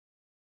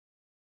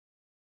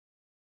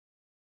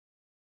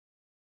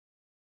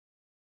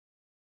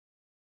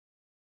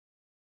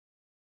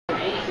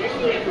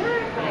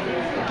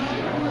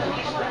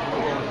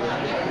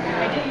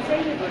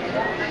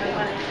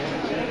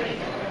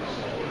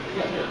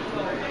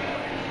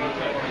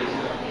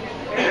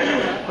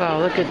Wow,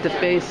 look at the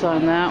face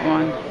on that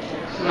one.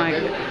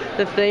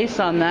 The face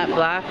on that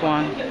black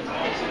one.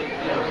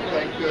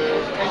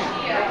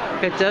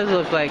 It does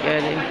look like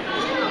Eddie.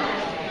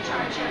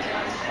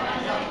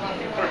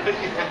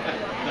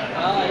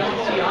 I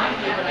don't see on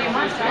here, but I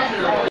must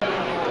have.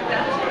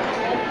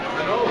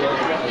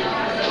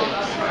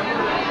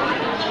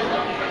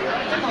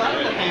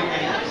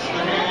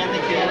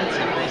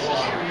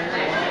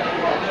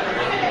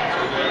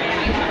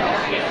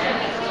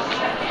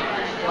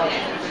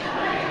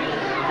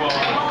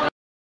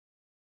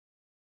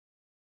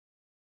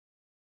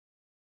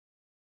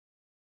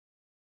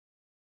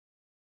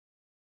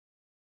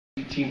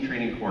 Team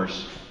training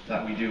course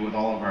that we do with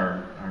all of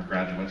our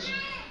graduates.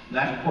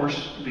 That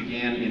course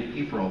began in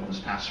April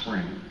this past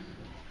spring.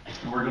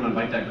 And we're going to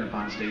invite that group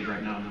on stage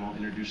right now and then we'll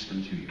introduce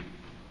them to you.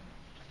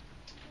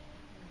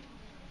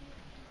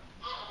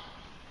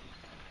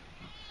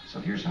 So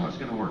here's how it's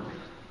going to work.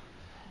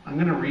 I'm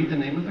going to read the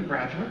name of the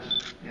graduate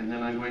and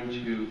then I'm going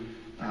to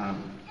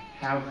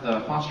have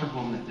the foster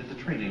home that did the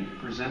training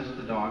present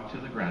the dog to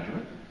the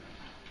graduate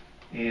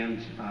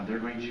and they're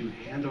going to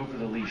hand over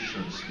the leash,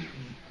 so to speak.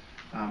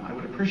 I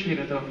would appreciate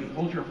it, though, if you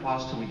hold your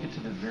applause till we get to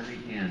the very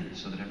end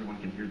so that everyone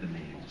can hear the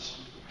names.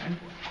 Okay?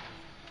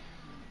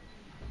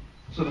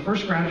 So the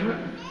first graduate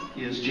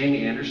is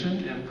Jamie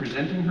Anderson, and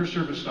presenting her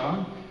service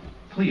dog,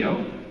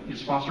 Cleo,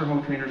 is foster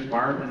home trainers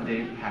Barb and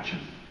Dave Patchen.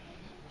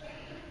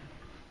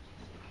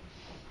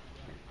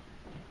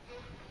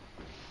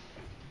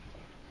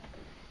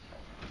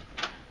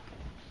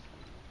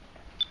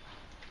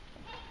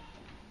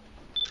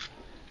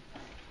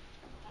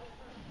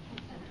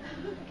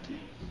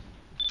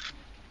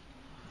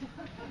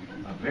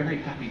 Very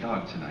happy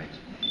dog tonight.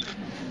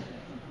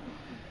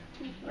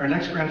 Our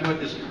next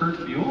graduate is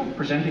Kurt Buell,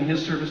 presenting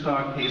his service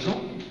dog,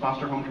 Hazel,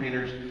 foster home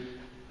trainers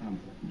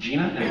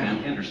Gina and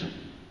Ben Anderson.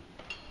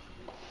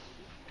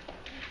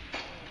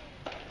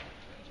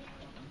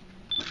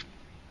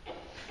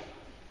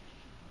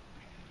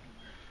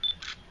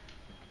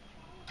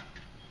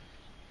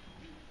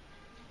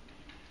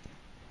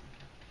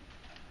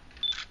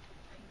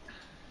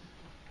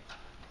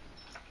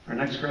 Our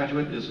next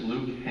graduate is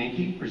Luke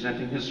Hankey,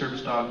 presenting his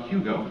service dog,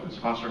 Hugo, as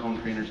foster home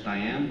trainers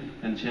Diane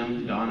and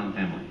Tim, Don, and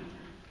family.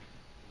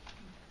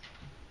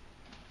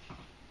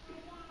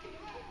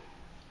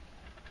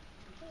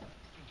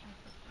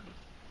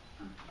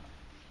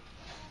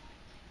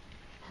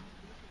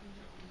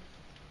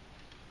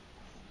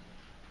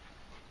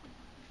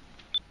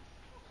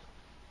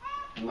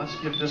 And let's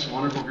give this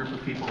wonderful group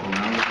of people a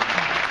round of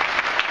applause.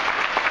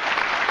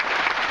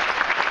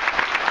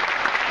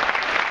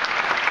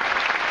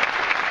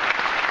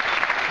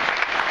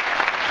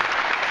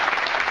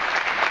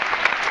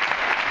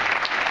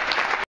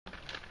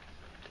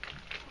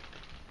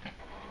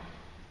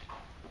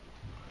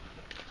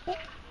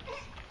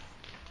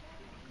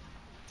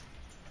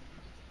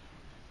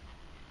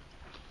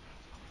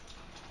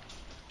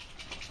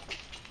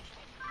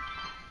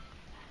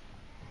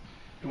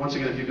 And once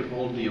again, if you could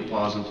hold the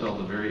applause until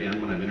the very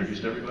end when I've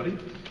introduced everybody.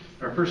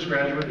 Our first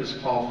graduate is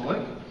Paul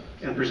Flick,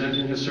 and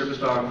presenting his service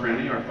dog,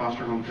 Franny, our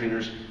foster home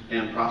trainers,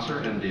 Ann Prosser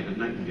and David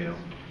Nightingale.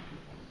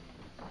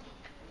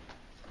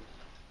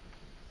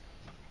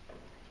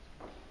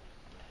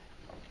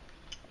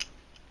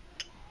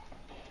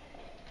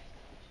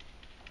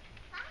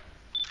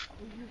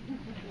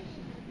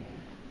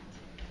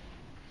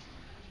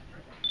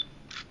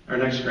 Our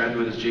next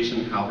graduate is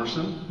Jason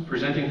Halverson,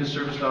 presenting his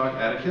service dog,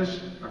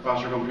 Atticus, our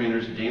foster home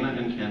trainers, Dana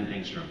and Ken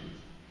Engstrom.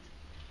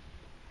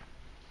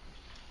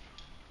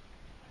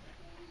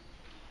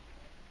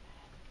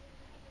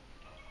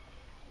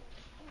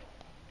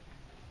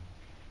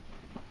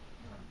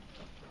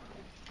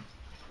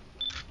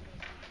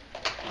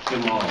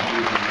 Jim Wallace.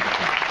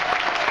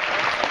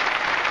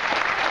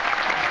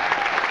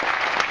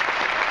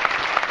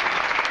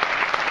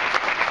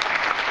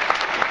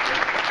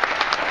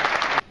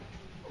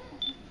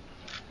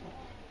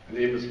 My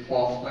name is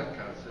Paul Flick.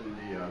 I was in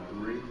the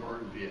Marine Corps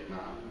in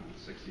Vietnam in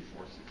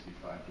 64,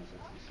 65, and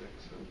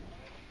 66. And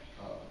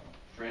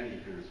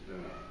Franny here has been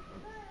a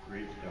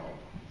great help.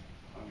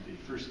 On the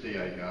first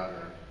day I got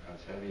her, I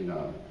was having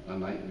a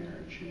nightmare,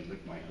 and she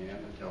licked my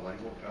hand until I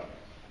woke up.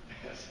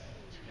 Yes.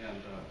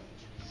 And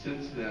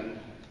since then,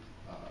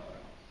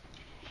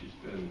 she's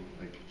been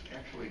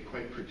actually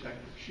quite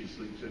protective. She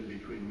sleeps in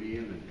between me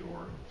and the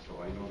door,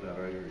 so I know that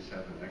I always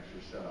have an extra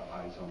set of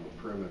eyes on the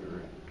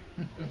perimeter,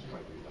 and that's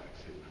quite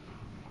relaxing.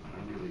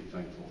 I'm really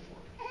thankful for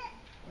it.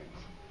 Thanks.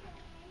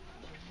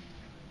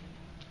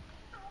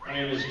 My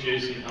name is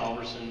Jason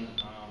Halverson.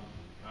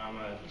 I'm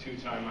a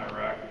two-time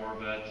Iraq war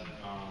vet.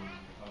 I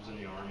was in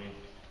the Army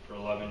for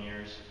 11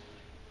 years.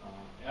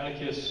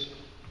 Atticus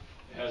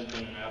has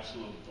been an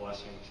absolute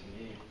blessing to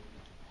me.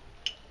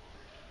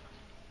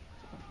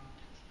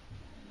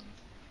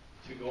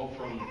 To go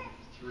from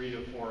 3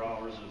 to 4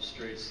 hours of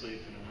straight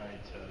sleep in a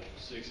night to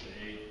 6 to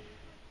 8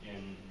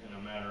 in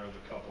a matter of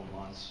a couple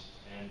months.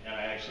 And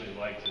I actually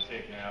like to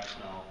take naps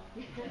now.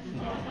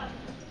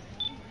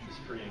 It's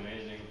pretty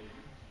amazing.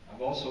 I've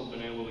I've also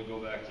been able to go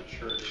back to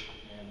church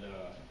and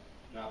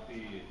not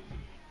be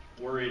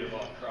worried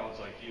about crowds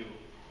like you.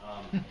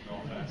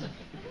 No offense.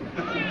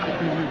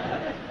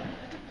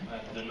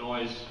 The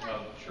noise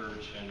of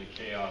church and the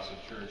chaos of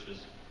church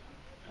is,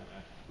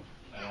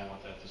 I don't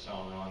want that to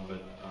sound wrong,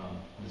 but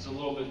it's a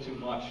little bit too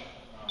much.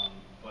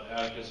 But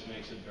Atticus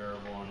makes it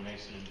bearable and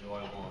makes it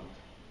enjoyable,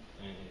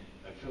 and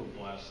I feel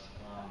blessed.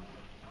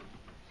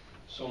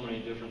 So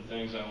many different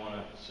things I want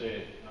to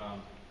say.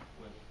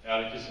 With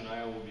Atticus and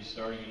I will be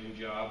starting a new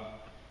job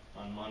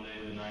on Monday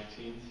the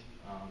 19th.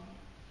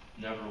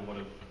 Never would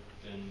have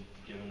been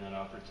given that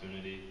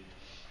opportunity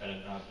had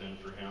it not been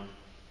for him,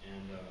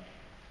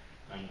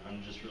 and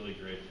I'm just really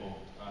grateful.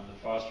 The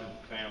foster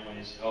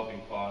families,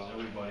 helping Paws,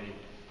 everybody,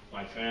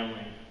 my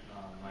family,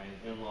 my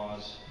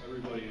in-laws,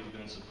 everybody who's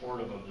been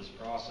supportive of this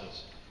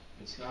process.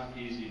 It's not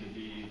easy to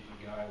be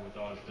a guy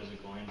without a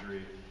physical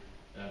injury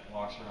that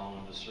walks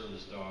around with a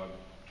service dog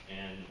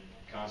and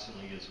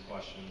constantly gets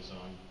questions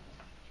on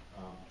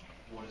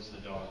what is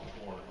the dog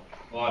for.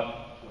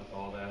 But with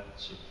all that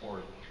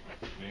support,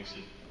 it makes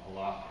it a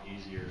lot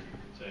easier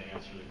to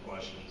answer the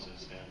questions and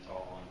stand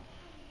tall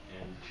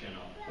and chin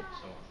up.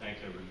 So thank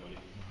everybody.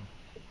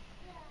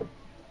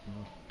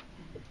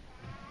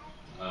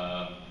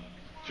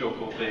 Joe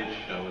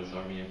Colpage, I was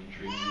Army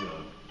Infantry,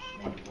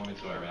 went deployment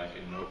to Iraq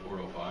in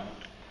 04-05.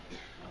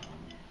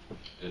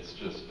 It's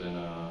just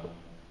been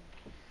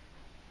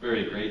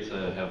very great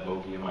to have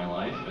Bogey in my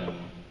life, and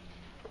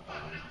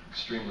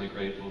extremely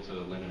grateful to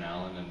Lynn and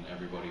Alan and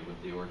everybody with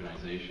the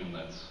organization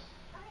that's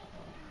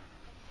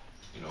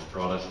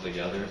brought us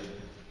together.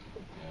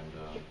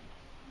 And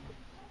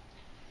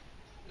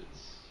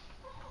it's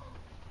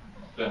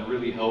been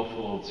really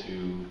helpful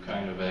to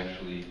kind of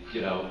actually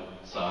get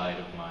outside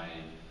of my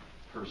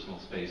personal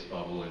space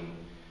bubble and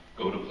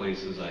go to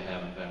places I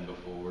haven't been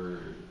before,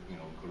 or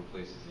go to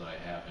places that I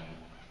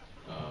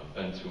haven't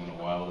been to in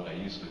a while that I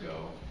used to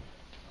go.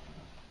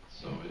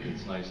 So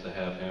it's nice to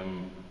have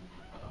him.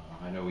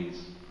 I know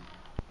he's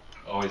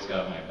always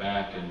got my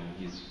back, and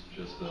he's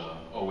just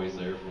always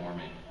there for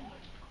me.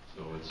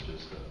 So it's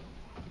just,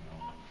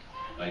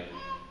 I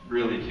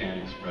really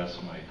can't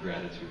express my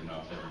gratitude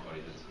enough to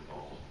everybody that's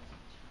involved.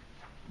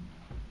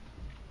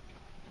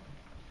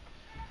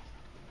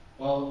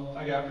 Well,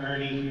 I got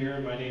Ernie here.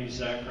 My name is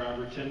Zach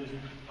Robertson.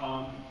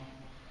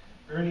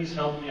 Ernie's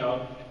helped me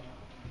out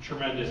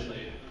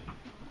tremendously.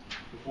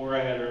 Before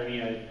I had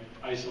Ernie, I'd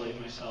isolate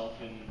myself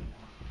and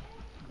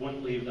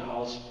wouldn't leave the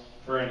house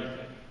for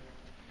anything.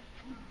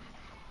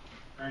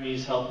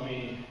 Ernie's helped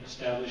me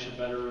establish a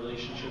better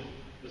relationship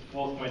with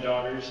both my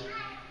daughters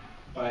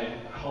by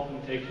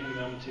helping taking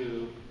them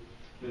to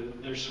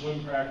their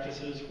swim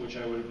practices, which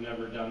I would have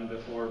never done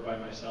before by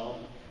myself,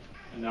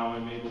 and now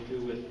I'm able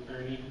to with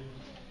Ernie.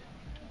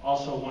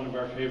 Also, one of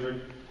our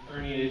favorite,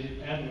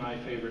 Ernie and my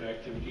favorite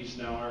activities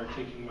now are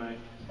taking my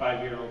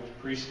 5-year-old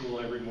to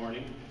preschool every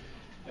morning.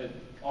 And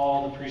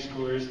all the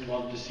preschoolers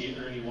love to see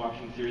Ernie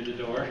walking through the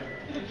door.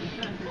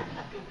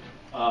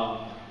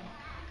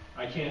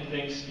 I can't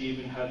thank Steve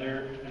and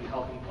Heather and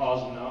Helping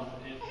Paws enough.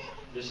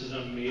 This is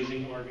an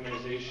amazing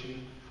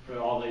organization for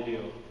all they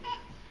do.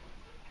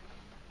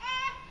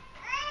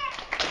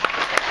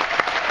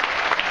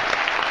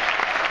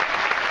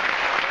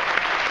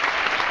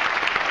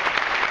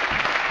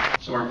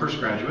 So our first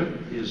graduate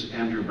is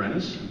Andrew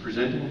Brennis, and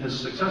presenting his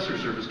successor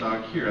service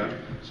dog, Kira,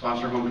 is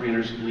foster home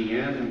trainers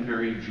Leanne and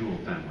Perry Jewell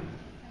family.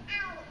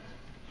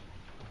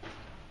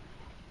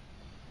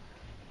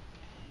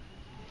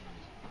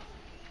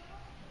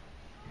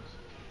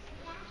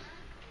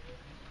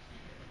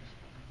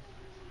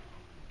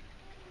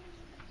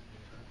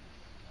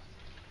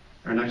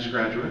 Our next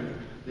graduate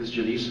is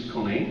Janice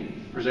Coney,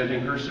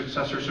 presenting her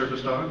successor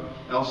service dog,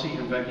 Elsie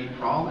and Becky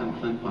Prawl and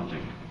Clint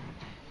Bunting.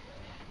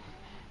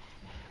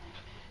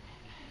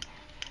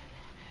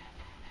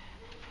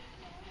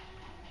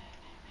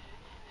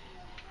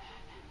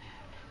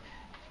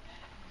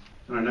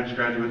 And our next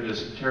graduate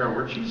is Tara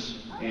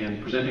Wirches,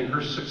 and presenting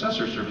her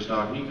successor service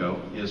dog,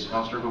 Nico, is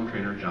foster home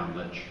trainer John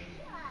Litch.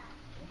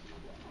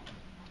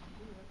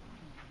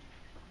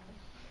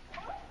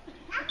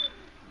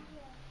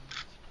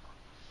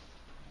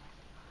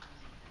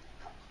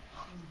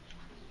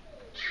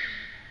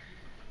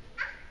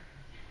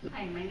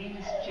 Hi, my name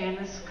is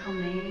Janice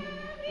Coney,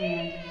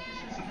 and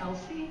this is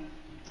Elsie.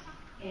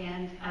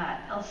 And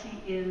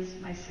Elsie is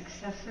my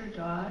successor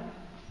dog,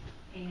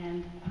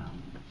 and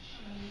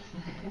she's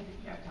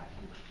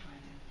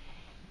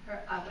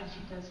what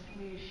she does for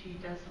me is she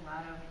does a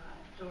lot of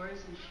doors,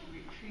 and she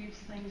retrieves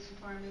things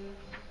for me.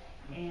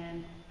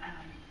 And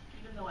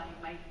even though I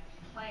might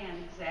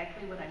plan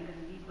exactly what I'm going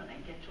to need when I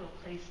get to a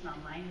place and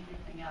I'll line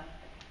everything up,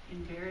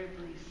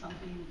 invariably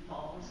something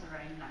falls or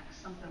I knock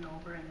something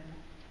over, and then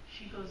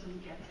she goes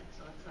and gets it.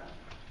 So it's a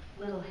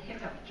little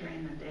hiccup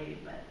during the day,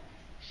 but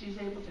she's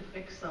able to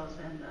fix those,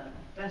 and the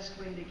best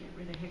way to get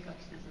rid of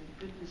hiccups is a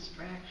good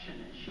distraction,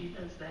 and she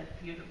does that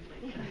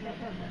beautifully.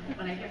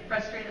 When I get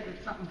frustrated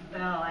that something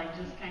fell, I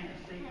just kind of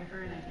say to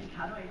her, and I think,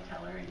 how do I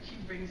tell her? And she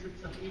brings it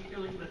so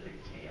eagerly with her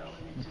tail,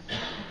 and it just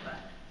sort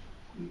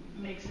of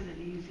makes it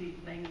an easy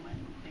thing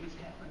when things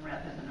happen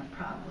rather than a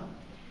problem.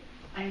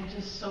 I'm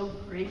just so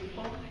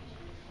grateful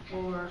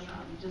for,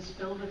 just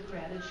filled with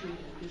gratitude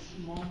at this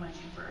moment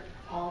for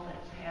all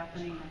that's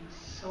happening. I'm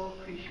so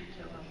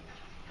appreciative of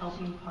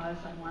Helping Paws.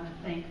 I want to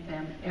thank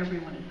them,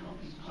 everyone at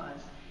Helping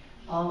Paws,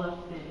 all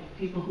of the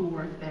people who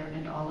work there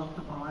and all of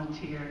the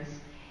volunteers.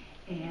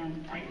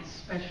 And I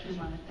especially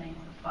want to thank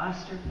the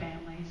foster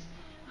families.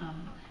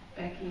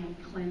 Becky and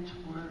Clint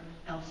were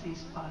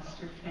Elsie's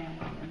foster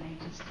family, and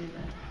they just did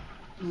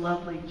a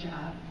lovely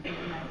job.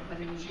 But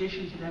in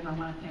addition to them, I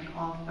want to thank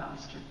all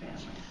foster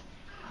families,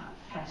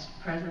 past,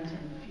 present,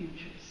 and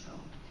future. So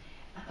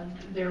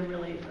they're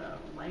really the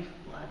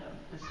lifeblood of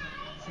this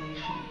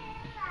organization.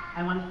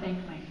 I want to thank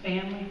my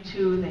family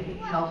too. They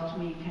helped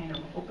me kind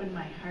of open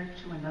my heart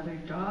to another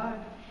dog,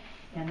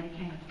 and they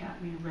kind of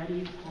got me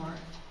ready for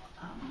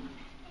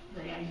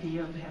the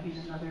idea of having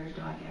another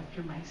dog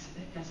after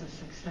as a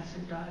successor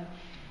dog.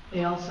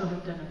 They also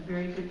have done a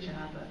very good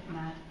job of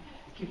not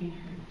giving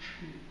her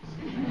treats.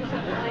 It's a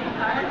really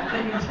hard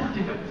thing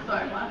to do, so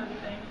I want to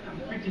thank them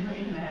for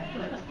doing that.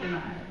 That's been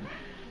hard.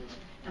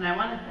 And I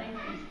want to thank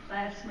these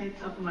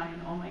classmates of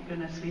mine. Oh my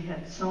goodness, we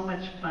had so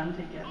much fun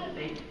together.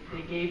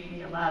 They gave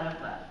me a lot of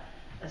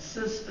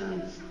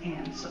assistance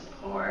and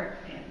support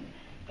and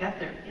got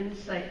their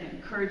insight and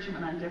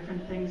encouragement on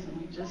different things,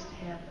 and we just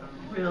had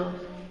a real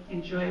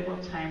enjoyable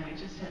time. We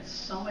just had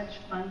so much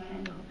fun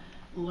kind of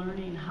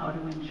learning how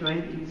to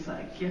enjoy these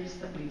gifts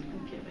that we've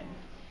been given.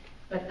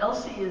 But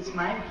Elsie is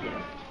my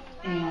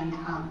gift, and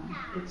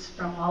it's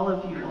from all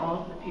of you,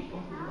 all of the people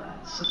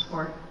who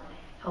support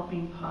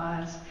Helping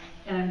Paws.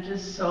 And I'm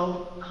just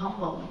so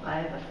humbled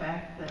by the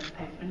fact that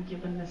I've been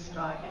given this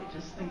dog. I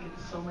just think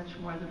it's so much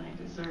more than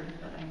I deserve,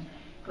 but I'm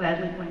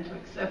gladly going to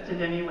accept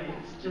it anyway.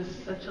 It's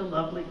just such a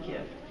lovely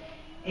gift.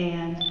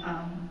 And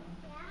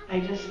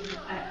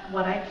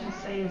what I can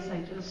say is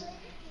I just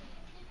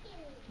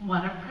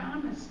want to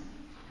promise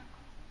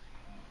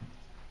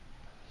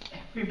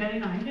everybody,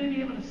 now I'm going to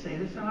be able to say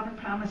this, I want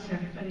to promise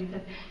everybody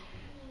that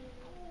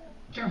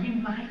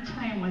during my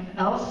time with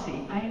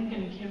Elsie, I am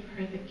going to give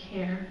her the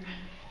care,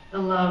 the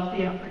love,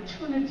 the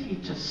opportunity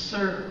to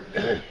serve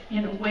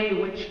in a way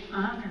which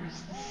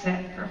honors the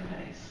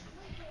sacrifice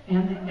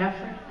and the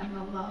effort and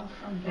the love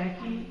from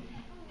Becky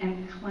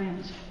and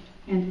Clint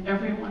and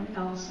everyone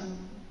else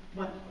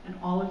and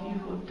all of you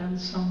who have done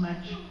so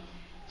much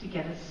to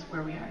get us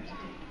where we are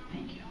today.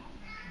 Thank you.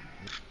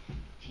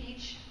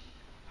 Teach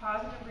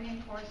positive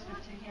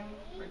reinforcement to him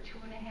for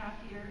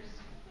 2.5 years,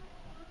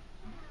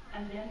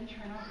 and then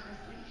turn over his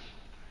leash.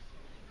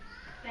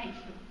 Thank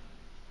you.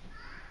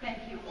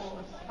 Thank you all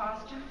of his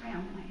foster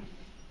family,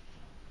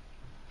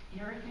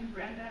 Eric and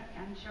Brenda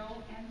and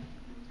Joe and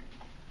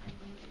I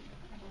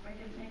hope I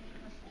didn't make a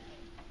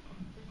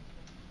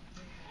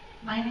mistake.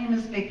 My name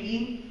is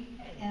Vicki,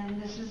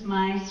 and this is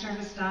my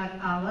service dog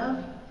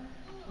Olive,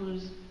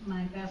 who's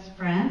my best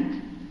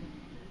friend.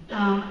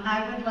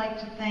 I would like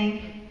to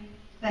thank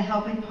the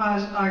Helping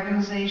Paws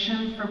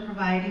organization for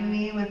providing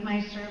me with my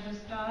service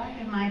dog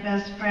and my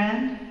best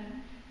friend.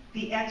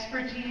 The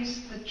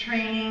expertise, the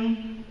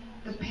training,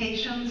 the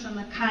patience, and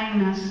the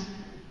kindness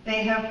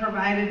they have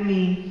provided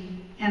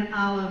me and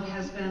Olive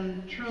has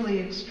been truly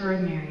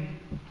extraordinary.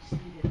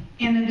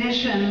 In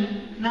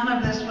addition, none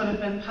of this would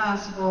have been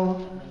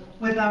possible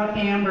without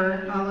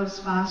Amber, Olive's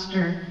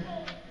foster.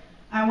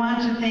 I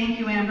want to thank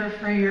you, Amber,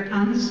 for your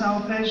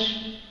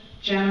unselfish,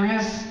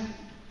 generous,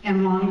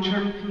 and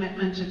long-term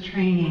commitment to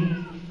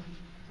training,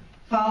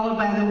 followed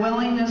by the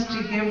willingness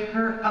to give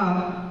her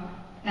up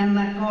and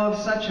let go of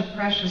such a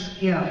precious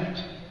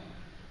gift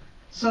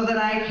so that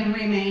I can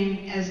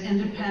remain as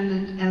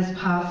independent as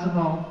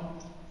possible.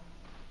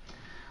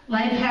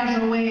 Life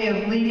has a way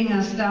of leading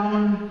us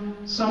down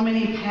so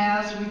many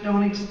paths we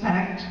don't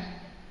expect,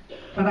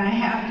 but I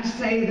have to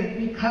say that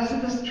because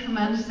of this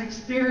tremendous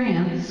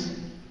experience,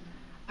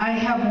 I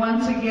have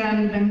once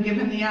again been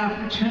given the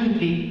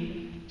opportunity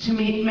to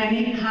meet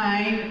many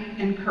kind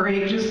and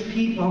courageous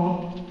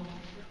people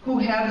who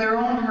have their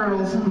own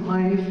hurdles in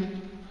life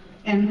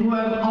and who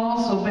have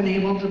also been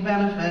able to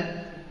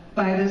benefit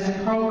by this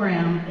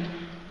program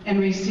and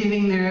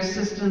receiving their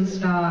assistance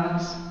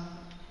dogs.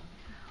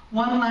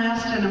 One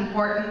last and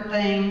important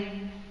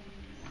thing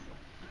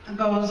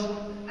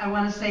I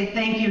want to say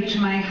thank you to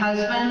my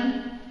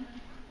husband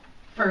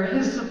for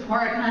his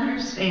support and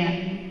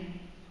understanding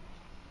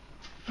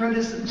for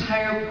this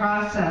entire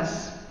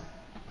process,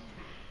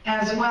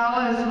 as well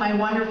as my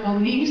wonderful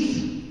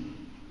niece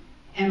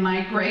and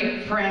my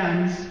great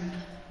friends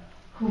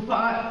who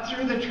fought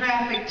through the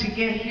traffic to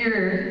get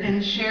here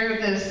and share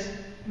this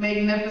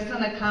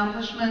magnificent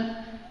accomplishment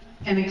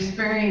and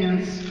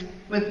experience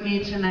with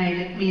me tonight.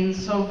 It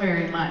means so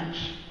very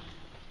much.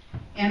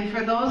 And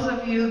for those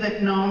of you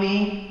that know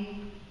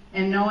me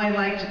and know I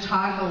like to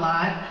talk a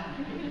lot,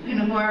 and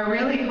who are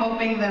really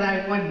hoping that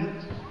I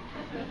wouldn't,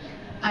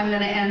 I'm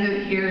going to end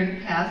it here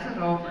and pass it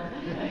over.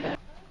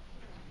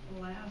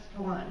 Last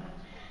one.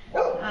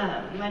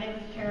 My name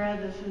is Kara,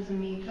 this is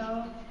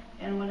Miko,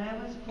 and when I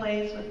was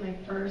placed with my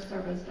first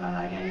service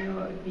dog, I knew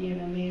it would be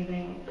an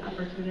amazing opportunity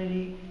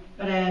opportunity,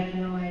 but I had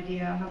no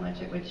idea how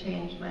much it would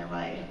change my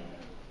life.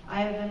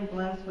 I have been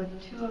blessed with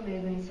 2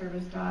 amazing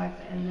service dogs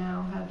and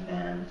now have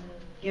been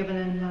given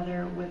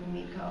another with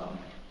Miko.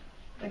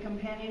 The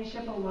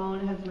companionship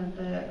alone has meant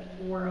the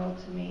world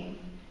to me.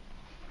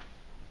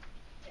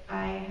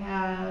 I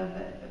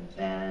have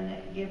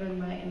been given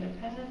my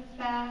independence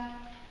back,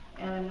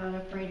 and I'm not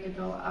afraid to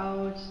go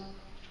out,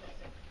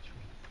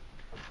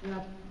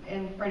 not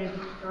afraid to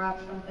drop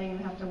something and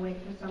have to wait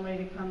for somebody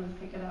to come and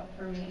pick it up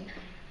for me.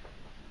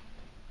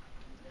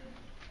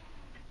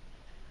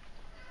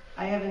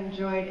 I have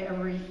enjoyed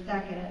every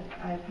second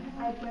I've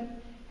had with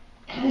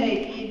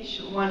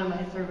each one of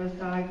my service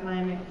dogs, and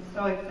I'm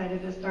so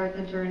excited to start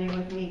the journey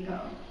with Miko.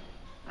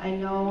 I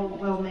know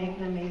we'll make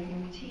an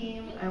amazing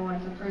team. I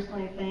want to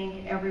personally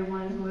thank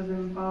everyone who was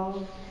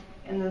involved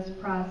in this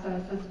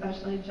process,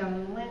 especially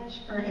John Lynch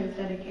for his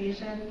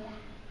dedication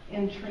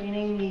in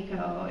training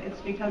Miko. It's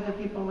because of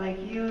people like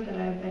you that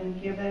I've been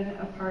given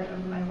a part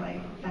of my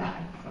life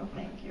back, so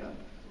thank you.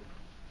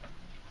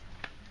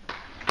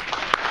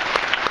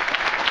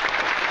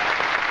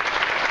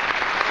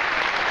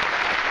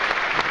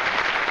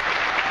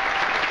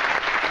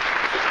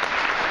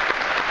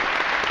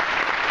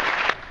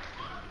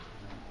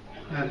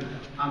 And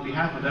on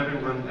behalf of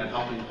everyone at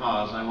Helping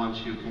Paws, I want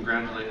to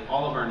congratulate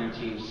all of our new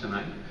teams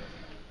tonight.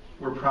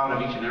 We're proud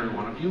of each and every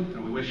one of you,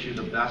 and we wish you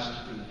the best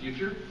in the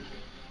future.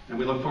 And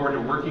we look forward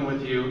to working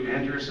with you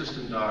and your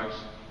assistant dogs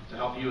to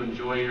help you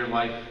enjoy your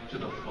life to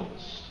the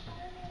fullest.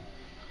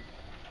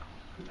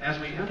 As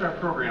we end our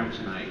program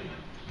tonight,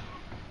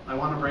 I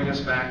want to bring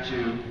us back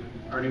to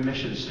our new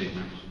mission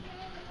statement.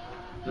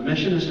 The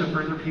mission is to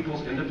further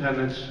people's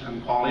independence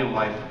and quality of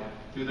life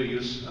through the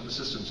use of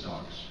assistance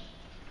dogs.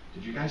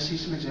 Did you guys see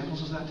some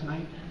examples of that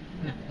tonight?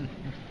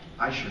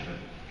 I sure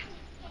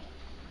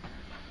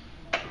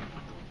did.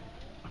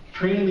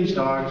 Training these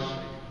dogs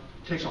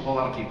takes a whole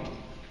lot of people.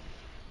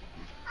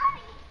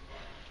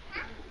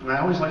 And I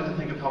always like to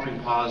think of Helping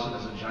Paws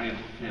as a giant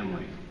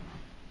family.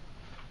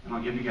 And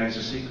I'll give you guys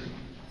a secret.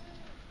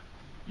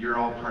 You're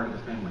all part of the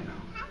family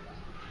now.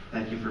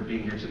 Thank you for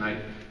being here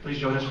tonight. Please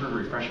join us for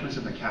refreshments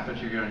in the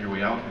cafeteria on your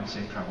way out, and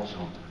safe travels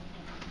home.